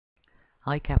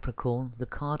Hi Capricorn, the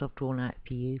card I've drawn out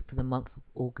for you for the month of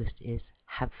August is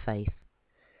Have Faith.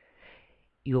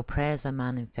 Your prayers are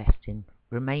manifesting.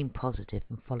 Remain positive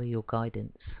and follow your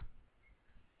guidance.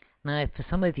 Now, for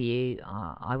some of you,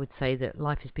 I would say that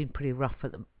life has been pretty rough.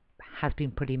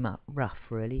 Rough,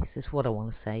 really. That's what I want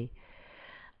to say.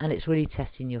 And it's really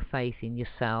testing your faith in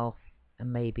yourself,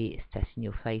 and maybe it's testing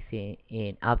your faith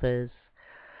in others.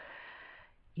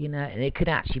 And it could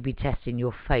actually be testing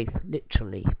your faith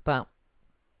literally. But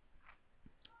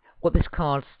what this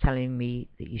card's telling me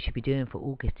that you should be doing for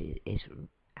August is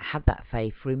have that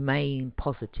faith, remain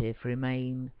positive,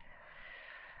 remain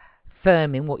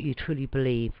firm in what you truly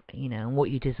believe, and what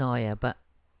you desire, but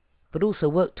also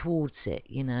work towards it.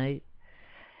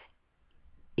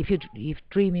 If you're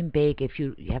dreaming big, if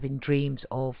you're having dreams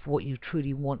of what you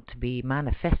truly want to be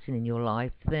manifesting in your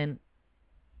life, then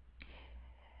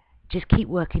just keep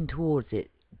working towards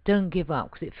it. Don't give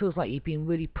up, because it feels like you've been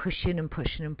really pushing and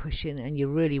pushing and pushing, and you're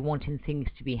really wanting things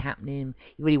to be happening.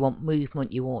 You really want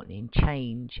movement, you want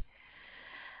change.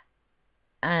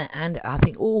 And I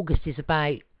think August is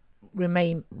about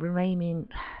remaining.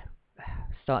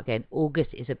 Start again. August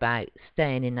is about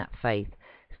staying in that faith,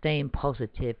 staying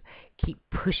positive, keep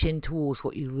pushing towards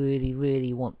what you really,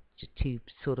 really want to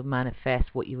sort of manifest,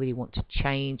 what you really want to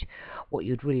change, what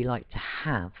you'd really like to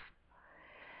have.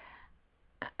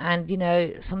 And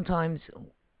sometimes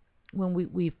when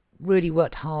we've really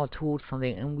worked hard towards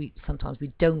something, and sometimes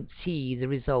we don't see the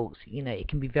results, it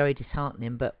can be very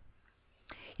disheartening. But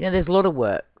there's a lot of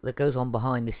work that goes on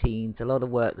behind the scenes, a lot of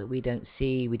work that we don't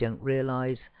see, we don't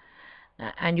realise,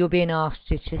 and you're being asked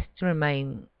to just to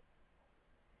remain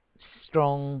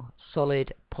strong,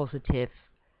 solid, positive,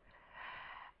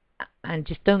 and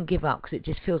just don't give up, because it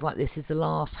just feels like this is the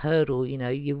last hurdle.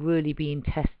 You're really being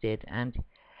tested, and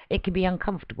it can be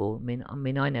uncomfortable.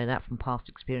 I know that from past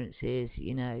experiences.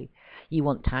 You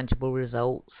want tangible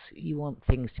results, you want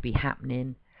things to be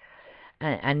happening,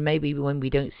 and maybe when we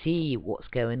don't see what's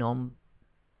going on,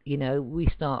 we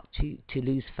start to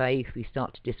lose faith, we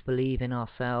start to disbelieve in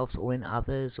ourselves or in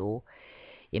others, or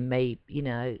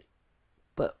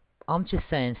but I'm just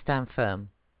saying, stand firm.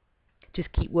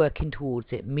 Just keep working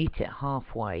towards it, meet it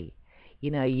halfway.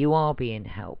 You are being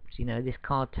helped. This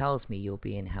card tells me you're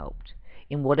being helped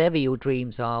in whatever your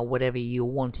dreams are, whatever you're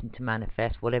wanting to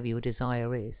manifest, whatever your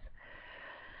desire is.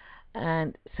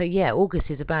 And so yeah, August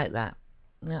is about that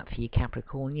for you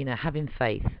Capricorn, having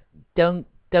faith. Don't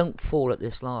fall at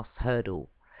this last hurdle,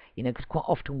 because quite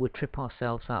often we'll trip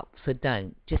ourselves up. So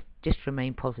don't. Just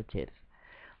remain positive.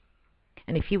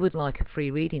 And if you would like a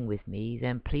free reading with me,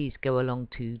 then please go along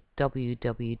to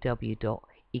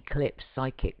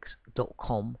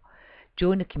www.eclipsepsychics.com,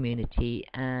 join the community,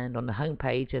 and on the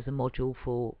homepage there's a module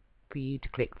for you to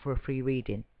click for a free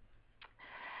reading.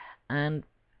 And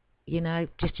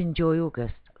just enjoy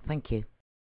August. Thank you.